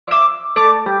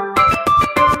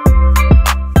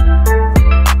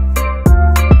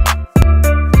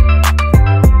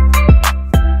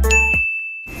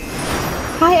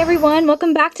everyone,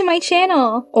 welcome back to my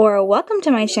channel, or welcome to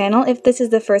my channel if this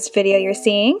is the first video you're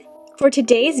seeing. For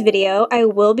today's video, I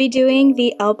will be doing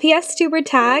the LPStuber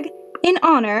tag in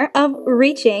honor of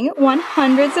reaching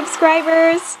 100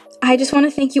 subscribers. I just want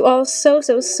to thank you all so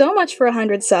much for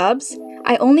 100 subs.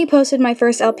 I only posted my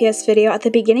first LPS video at the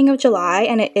beginning of July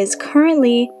and it is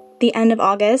currently the end of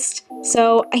August.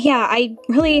 So yeah, I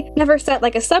really never set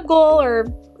like a sub goal or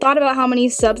thought about how many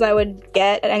subs I would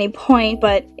get at any point,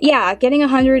 but yeah, getting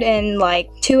 100 in like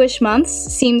 2-ish months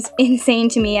seems insane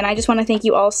to me, and I just want to thank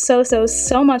you all so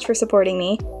much for supporting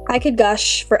me. I could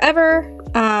gush forever,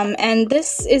 and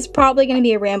this is probably going to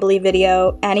be a rambly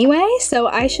video anyway, so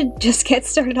I should just get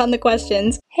started on the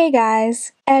questions. Hey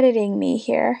guys, editing me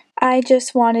here. I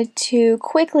just wanted to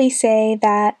quickly say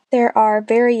that there are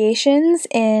variations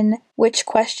in which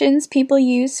questions people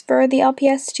use for the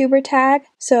LPStuber tag.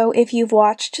 So if you've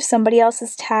watched somebody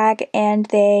else's tag and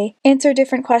they answer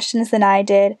different questions than I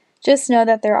did, just know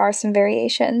that there are some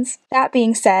variations. That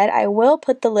being said, I will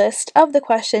put the list of the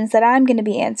questions that I'm going to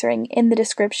be answering in the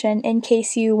description in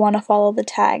case you want to follow the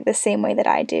tag the same way that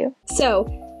I do. So,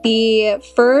 the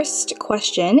first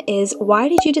question is, why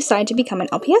did you decide to become an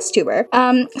LPStuber?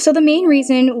 So the main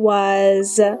reason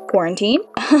was quarantine.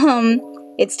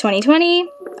 It's 2020.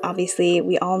 Obviously,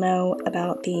 we all know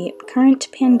about the current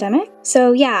pandemic.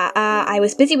 So yeah, I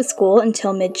was busy with school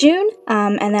until mid-June,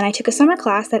 and then I took a summer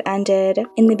class that ended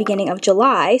in the beginning of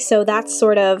July, so that's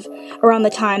sort of around the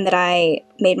time that I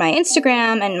made my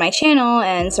Instagram and my channel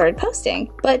and started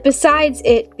posting. But besides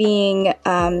it being,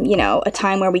 you know, a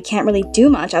time where we can't really do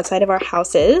much outside of our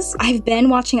houses, I've been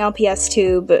watching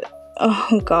LPStube,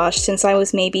 oh gosh, since I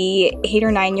was maybe 8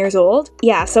 or 9 years old.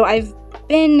 Yeah, so I've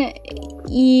been,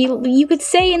 you could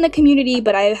say, in the community,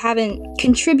 but I haven't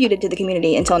contributed to the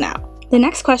community until now. The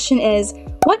next question is,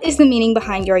 what is the meaning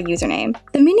behind your username?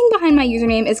 The meaning behind my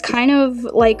username is kind of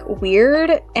like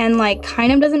weird and like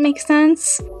kind of doesn't make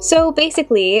sense. So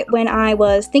basically, when I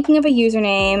was thinking of a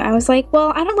username, I was like,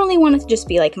 well, I don't really want it to just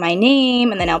be like my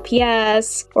name and then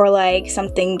LPS or like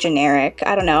something generic.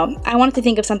 I don't know. I wanted to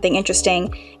think of something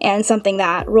interesting and something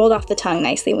that rolled off the tongue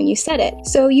nicely when you said it.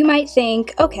 So you might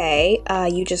think, okay,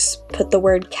 you just put the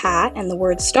word cat and the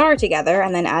word star together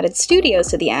and then added studios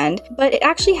to the end, but it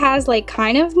actually has like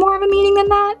kind of more of a meaning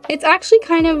than that. It's actually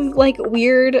kind of like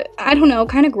weird, I don't know,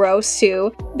 kind of gross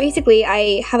too. Basically,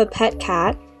 I have a pet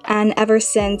cat, and ever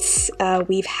since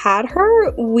we've had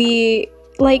her, we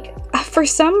like for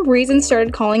some reason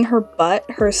started calling her butt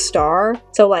her star.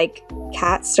 So like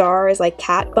cat star is like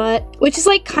cat butt, which is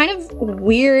like kind of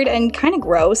weird and kind of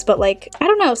gross, but like, I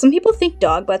don't know, some people think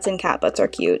dog butts and cat butts are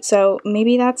cute, so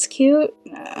maybe that's cute.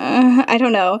 I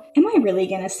don't know. Am I really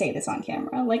gonna say this on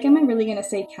camera? Like, am I really gonna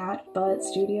say cat butt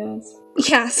studios?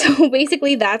 Yeah, so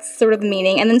basically that's sort of the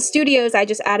meaning. And then studios I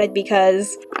just added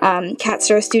because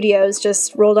CatStarStudios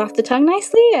just rolled off the tongue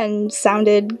nicely and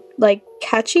sounded like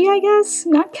catchy, I guess?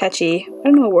 Not catchy. I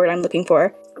don't know what word I'm looking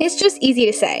for. It's just easy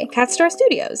to say.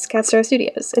 CatStarStudios.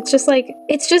 CatStarStudios.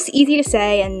 It's just easy to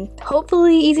say and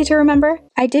hopefully easy to remember.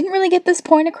 I didn't really get this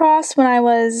point across when I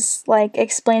was like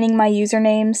explaining my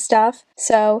username stuff.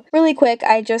 So really quick,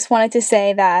 I just wanted to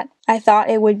say that I thought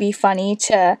it would be funny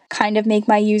to kind of make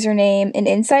my username an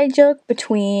inside joke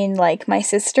between like my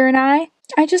sister and I.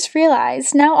 I just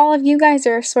realized now all of you guys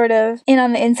are sort of in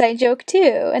on the inside joke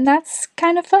too, and that's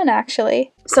kind of fun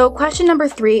actually. So question number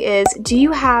 3 is, do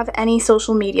you have any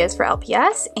social medias for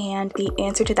LPS? And the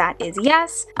answer to that is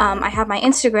yes. I have my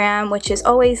Instagram, which is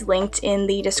always linked in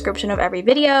the description of every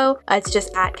video. It's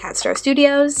just at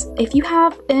CatStarStudios. If you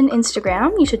have an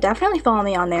Instagram, you should definitely follow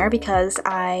me on there because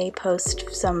I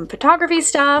post some photography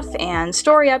stuff and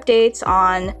story updates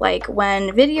on like when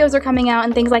videos are coming out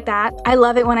and things like that. I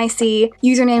love it when I see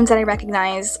usernames that I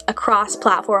recognize across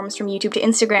platforms from YouTube to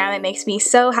Instagram. It makes me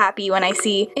so happy when I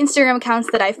see Instagram accounts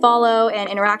that I follow and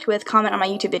interact with comment on my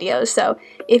YouTube videos. So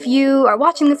if you are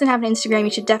watching this and have an Instagram, you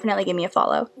should definitely give me a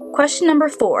follow. Question number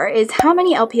 4 is, how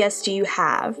many LPS do you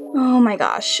have? Oh my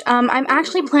gosh. I'm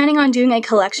actually planning on doing a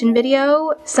collection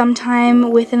video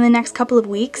sometime within the next couple of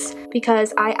weeks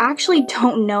because I actually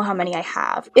don't know how many I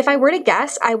have. If I were to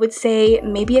guess, I would say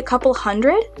maybe a couple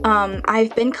hundred.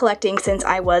 I've been collecting since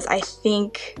I was, I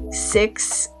think,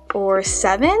 6 or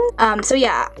 7. So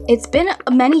yeah, it's been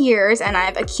many years and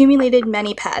I've accumulated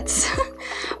many pets,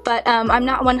 but I'm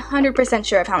not 100%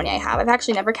 sure of how many I have. I've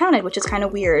actually never counted, which is kind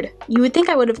of weird. You would think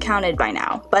I would have counted by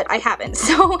now, but I haven't.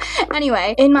 So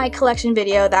anyway, in my collection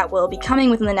video that will be coming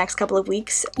within the next couple of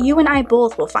weeks, you and I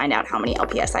both will find out how many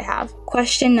LPS I have.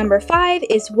 Question number 5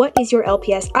 is, what is your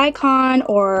LPS icon?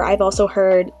 Or I've also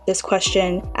heard this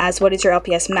question as, what is your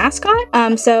LPS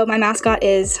mascot? So my mascot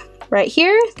is right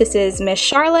here. This is Miss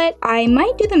Charlotte. I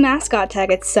might do the mascot tag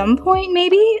at some point,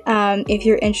 maybe, if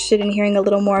you're interested in hearing a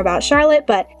little more about Charlotte,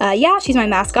 but yeah, she's my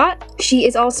mascot. She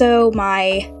is also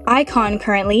my icon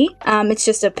currently. It's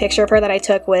just a picture of her that I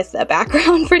took with a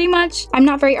background pretty much. I'm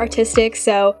not very artistic,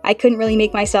 so I couldn't really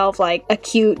make myself like a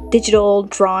cute digital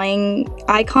drawing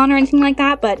icon or anything like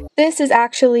that, but this is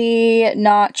actually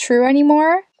not true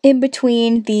anymore. In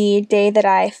between the day that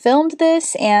I filmed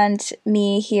this and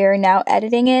me here now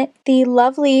editing it, the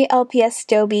lovely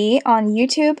LPStuber on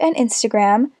YouTube and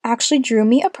Instagram actually drew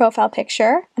me a profile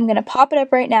picture. I'm gonna pop it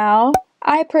up right now.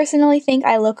 I personally think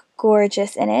I look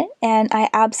gorgeous in it, and I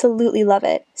absolutely love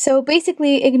it. So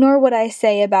basically, ignore what I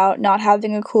say about not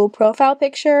having a cool profile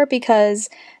picture, because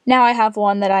now I have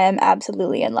one that I am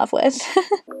absolutely in love with.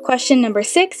 Question number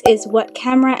 6 is, what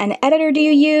camera and editor do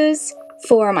you use?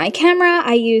 For my camera,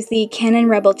 I use the Canon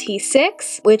Rebel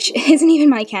T6, which isn't even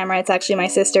my camera, it's actually my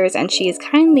sister's, and she is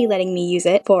kindly letting me use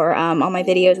it for all my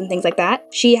videos and things like that.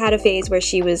 She had a phase where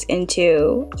she was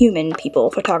into human people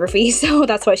photography, so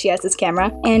that's why she has this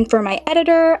camera. And for my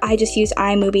editor, I just use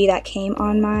iMovie that came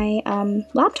on my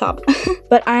laptop.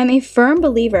 But I'm a firm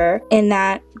believer in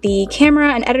that the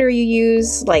camera and editor you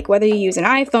use, like whether you use an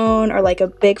iPhone or like a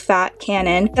big fat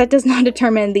Canon, that does not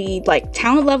determine the like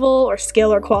talent level or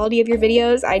skill or quality of your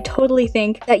videos. I totally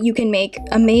think that you can make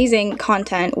amazing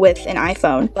content with an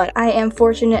iPhone, but I am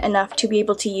fortunate enough to be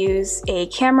able to use a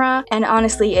camera, and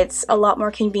honestly it's a lot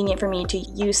more convenient for me to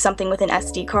use something with an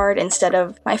SD card instead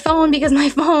of my phone, because my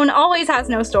phone always has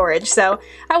no storage, so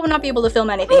I would not be able to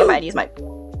film anything if I'd use my...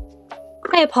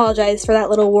 I apologize for that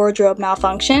little wardrobe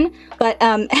malfunction, but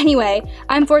anyway,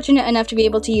 I'm fortunate enough to be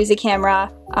able to use a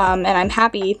camera, and I'm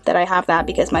happy that I have that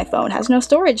because my phone has no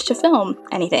storage to film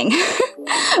anything.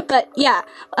 But yeah,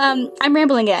 I'm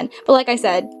rambling again, but like I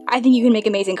said, I think you can make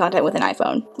amazing content with an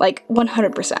iPhone, like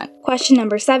 100%. Question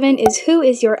number 7 is, who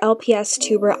is your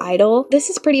LPStuber idol? This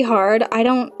is pretty hard. I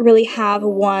don't really have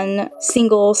one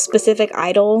single specific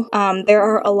idol. There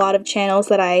are a lot of channels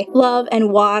that I love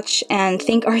and watch and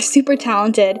think are super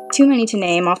talented. Too many to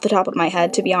name off the top of my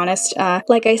head, to be honest.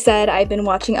 Like I said, I've been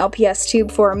watching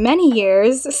LPStube for many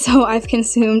years, so I've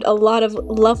consumed a lot of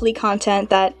lovely content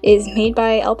that is made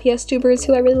by LPStubers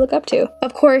who I really look up to.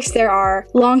 Of course, there are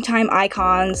longtime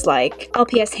icons like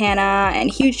LPS Hannah and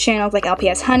huge channels like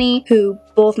LPS Honey, who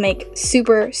both make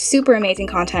super amazing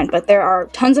content, but there are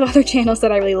tons of other channels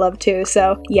that I really love too,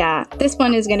 so yeah, this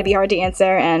one is going to be hard to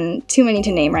answer and too many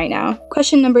to name right now.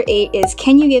 Question number 8 is,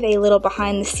 can you give a little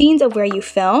behind the scenes of where you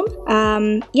film?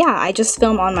 Yeah, I just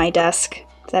film on my desk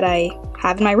that I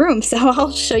have in my room, so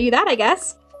I'll show you that, I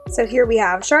guess. So here we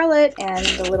have Charlotte and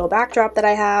the little backdrop that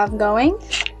I have going,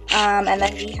 and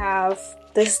then we have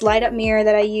this light up mirror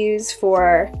that I use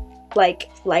for like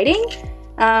lighting.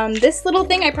 This little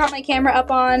thing I prop my camera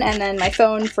up on, and then my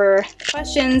phone for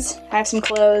questions. I have some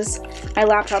clothes, my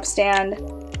laptop stand.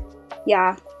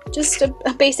 Yeah, just a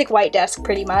basic white desk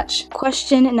pretty much.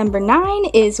 Question number 9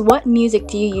 is, what music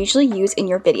do you usually use in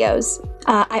your videos?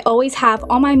 I always have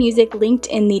all my music linked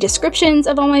in the descriptions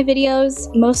of all my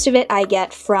videos. Most of it I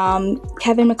get from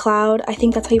Kevin MacLeod. I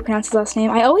think that's how you pronounce his last name.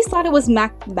 I always thought it was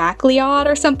MacLeod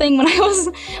or something when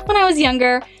I was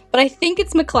younger, but I think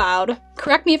it's MacLeod.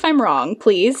 Correct me if I'm wrong,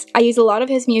 please. I use a lot of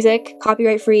his music,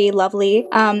 copyright free, lovely.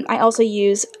 I also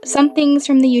use some things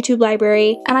from the YouTube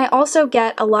library, and I also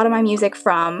get a lot of my music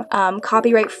from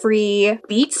copyright free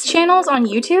beats channels on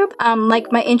YouTube.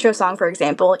 Like my intro song, for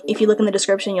example. If you look in the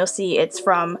description, you'll see it's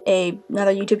from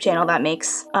another YouTube channel that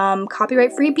makes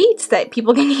copyright free beats that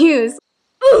people can use.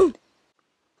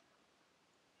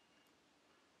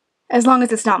 As long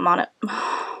as it's not mono.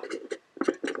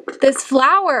 This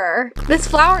flower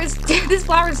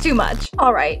is too much.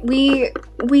 All right,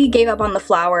 we gave up on the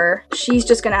flower. She's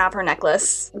just gonna have her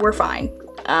necklace. We're fine.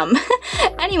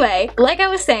 Anyway, like I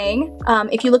was saying,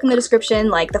 if you look in the description,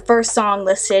 like the first song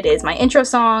listed is my intro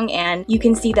song, and you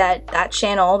can see that that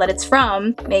channel that it's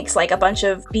from makes like a bunch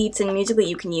of beats and music that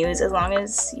you can use as long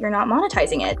as you're not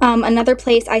monetizing it. Another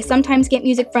place I sometimes get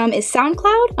music from is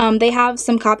SoundCloud. They have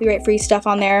some copyright free stuff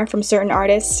on there from certain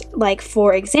artists. Like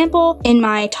for example, in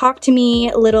my Talk to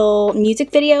Me little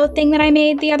music video thing that I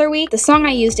made the other week, the song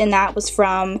I used in that was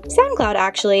from SoundCloud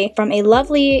actually, from a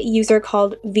lovely user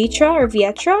called Vitra or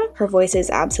Vietra. etc. Her voice is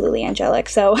absolutely angelic,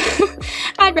 so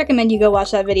I'd recommend you go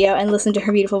watch that video and listen to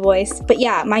her beautiful voice. But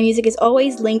yeah, my music is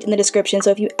always linked in the description,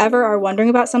 so if you ever are wondering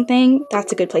about something,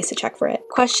 that's a good place to check for it.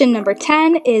 Question number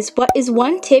 10 is, what is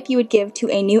one tip you would give to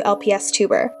a new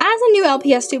LPStuber? As a new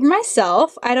LPStuber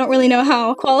myself, I don't really know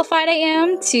how qualified I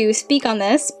am to speak on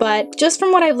this, but just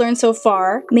from what I've learned so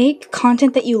far, make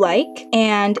content that you like,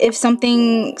 and if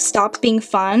something stops being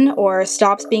fun or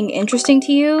stops being interesting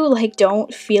to you, like,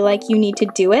 don't feel like you need to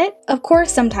do it. Of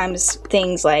course, sometimes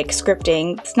things like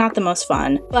scripting, it's not the most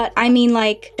fun, but I mean,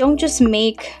 like, don't just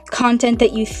make content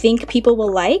that you think people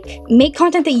will like. Make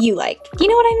content that you like. You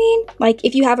know what I mean? Like,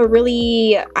 if you have a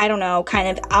really, I don't know, kind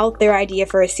of out there idea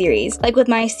for a series, like with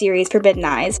my series Forbidden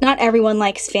Eyes, not everyone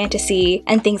likes fantasy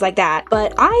and things like that,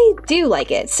 but I do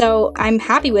like it, so I'm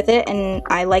happy with it and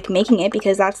I like making it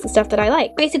because that's the stuff that I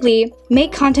like. Basically,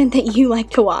 make content that you like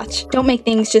to watch. Don't make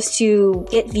things just to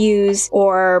get views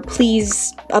or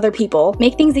please other people.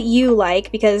 Make things that you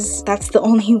like because that's the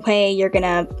only way you're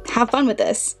gonna have fun with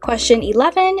this. Question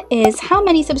 11 is, how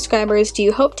many subscribers do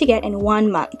you hope to get in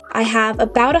 1 month? I have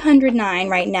about 109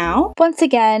 right now. Once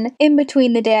again, in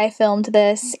between the day I filmed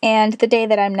this and the day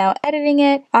that I'm now editing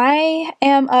it, I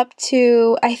am up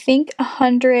to, I think,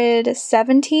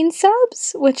 117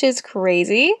 subs, which is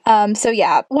crazy. So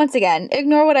yeah, once again,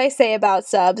 ignore what I say about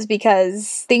subs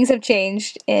because things have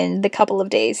changed in the couple of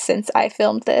days since I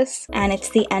filmed this. And it's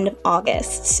the end of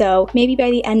August, so maybe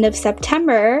by the end of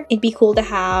September, it'd be cool to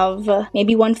have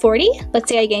maybe 140? Let's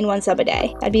say I gain 1 sub a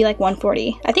day. That'd be like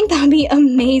 140. I think that would be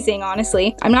amazing,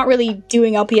 honestly. I'm not really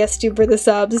doing LPStuber the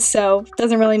subs, so it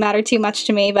doesn't really matter too much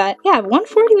to me, but yeah,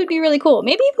 140 would be really cool.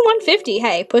 Maybe even 150,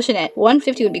 hey, pushing it.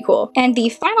 150 would be cool. And the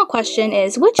final question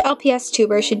is, which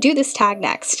LPStuber should do this tag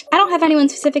next? I don't have anyone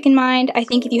specific in mind. I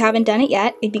think if you haven't done it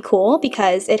yet, it'd be cool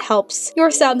because it helps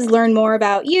your subs learn more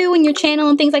about you and your channel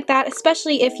and things like that,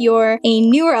 especially if you're a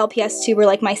newer LPStuber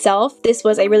like myself. This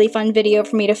was a really fun video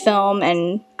for me to film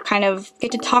and kind of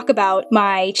get to talk about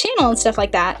my channel and stuff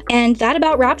like that. And that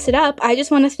about wraps it up. I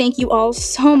just want to thank you all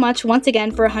so much once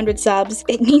again for 100 subs.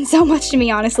 It means so much to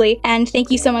me, honestly. And thank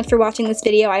you so much for watching this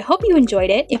video. I hope you enjoyed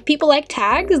it. If people like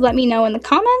tags, let me know in the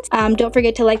comments. Don't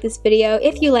forget to like this video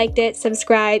if you liked it,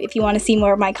 subscribe if you want to see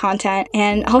more of my content,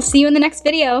 and I'll see you in the next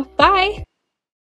video. Bye!